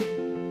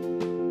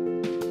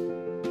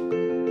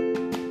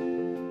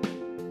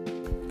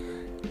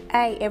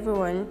Hi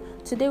everyone,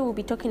 today we'll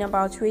be talking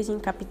about raising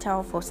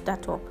capital for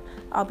startup.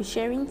 I'll be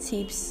sharing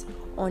tips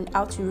on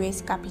how to raise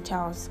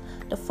capitals.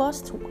 The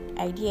first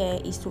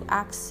idea is to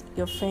ask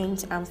your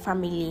friends and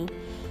family,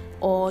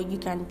 or you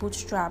can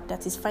bootstrap,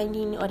 that is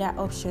finding other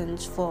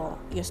options for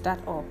your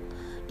startup.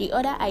 The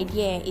other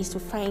idea is to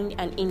find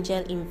an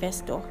angel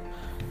investor,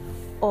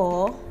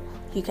 or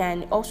you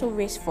can also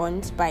raise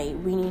funds by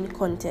winning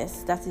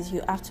contests. That is,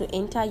 you have to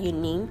enter your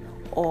name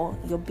or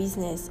your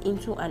business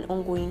into an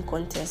ongoing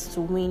contest to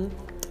win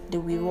the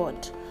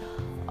reward.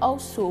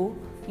 Also,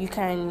 you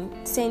can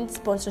send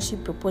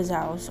sponsorship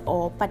proposals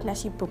or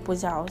partnership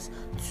proposals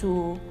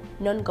to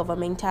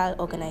non-governmental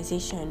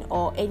organization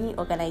or any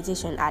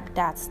organization at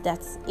that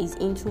is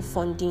into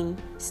funding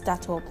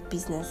startup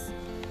business.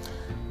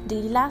 The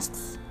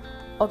last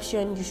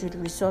option you should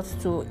resort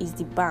to is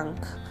the bank.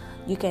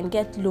 You can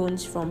get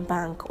loans from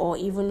bank or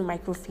even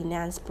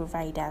microfinance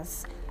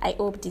providers. I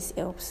hope this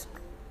helps.